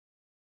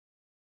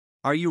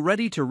Are you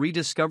ready to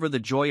rediscover the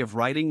joy of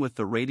riding with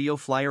the Radio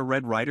Flyer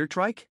Red Rider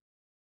Trike?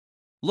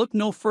 Look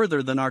no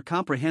further than our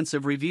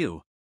comprehensive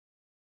review.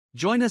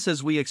 Join us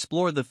as we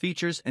explore the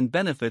features and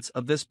benefits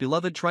of this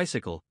beloved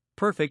tricycle,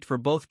 perfect for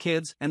both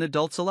kids and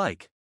adults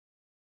alike.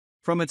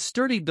 From its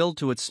sturdy build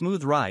to its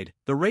smooth ride,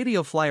 the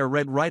Radio Flyer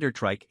Red Rider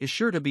Trike is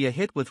sure to be a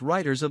hit with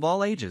riders of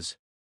all ages.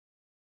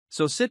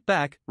 So sit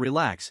back,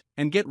 relax,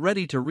 and get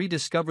ready to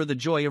rediscover the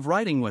joy of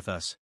riding with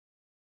us.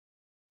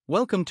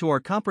 Welcome to our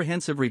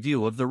comprehensive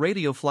review of the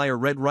Radio Flyer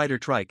Red Rider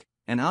Trike,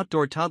 an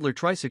outdoor toddler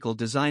tricycle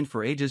designed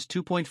for ages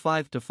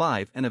 2.5 to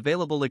 5 and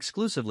available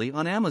exclusively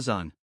on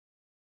Amazon.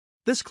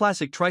 This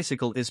classic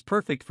tricycle is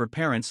perfect for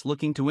parents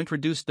looking to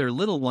introduce their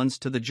little ones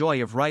to the joy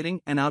of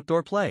riding and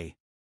outdoor play.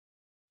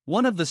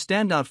 One of the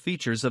standout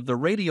features of the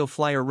Radio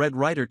Flyer Red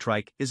Rider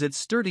Trike is its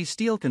sturdy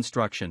steel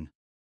construction.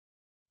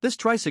 This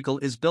tricycle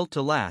is built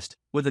to last,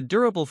 with a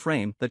durable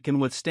frame that can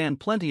withstand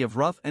plenty of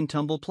rough and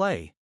tumble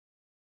play.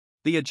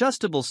 The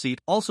adjustable seat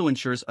also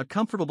ensures a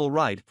comfortable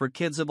ride for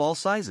kids of all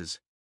sizes.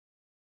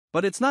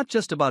 But it's not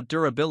just about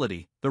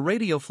durability, the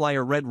Radio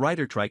Flyer Red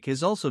Rider Trike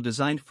is also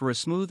designed for a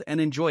smooth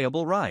and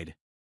enjoyable ride.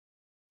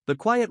 The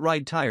Quiet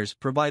Ride tires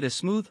provide a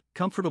smooth,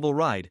 comfortable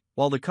ride,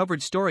 while the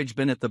covered storage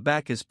bin at the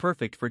back is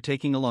perfect for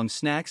taking along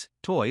snacks,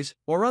 toys,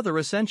 or other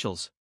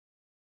essentials.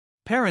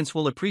 Parents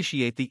will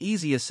appreciate the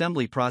easy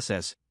assembly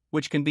process,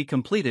 which can be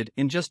completed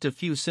in just a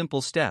few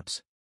simple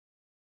steps.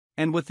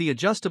 And with the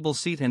adjustable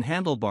seat and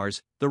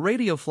handlebars, the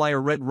Radio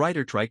Flyer Red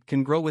Rider Trike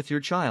can grow with your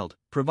child,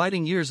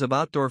 providing years of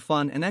outdoor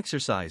fun and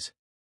exercise.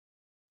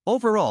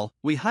 Overall,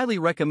 we highly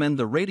recommend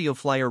the Radio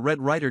Flyer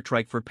Red Rider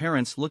Trike for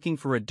parents looking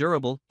for a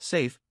durable,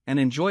 safe, and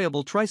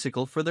enjoyable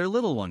tricycle for their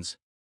little ones.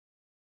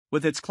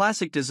 With its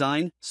classic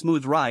design,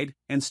 smooth ride,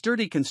 and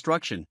sturdy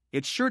construction,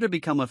 it's sure to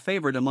become a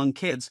favorite among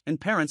kids and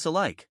parents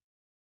alike.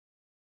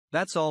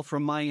 That's all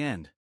from my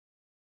end.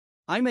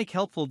 I make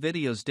helpful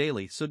videos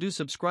daily, so do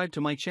subscribe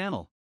to my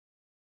channel.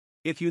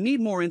 If you need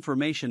more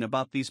information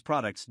about these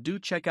products, do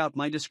check out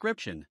my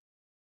description.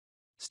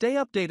 Stay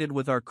updated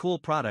with our cool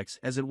products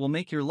as it will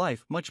make your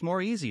life much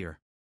more easier.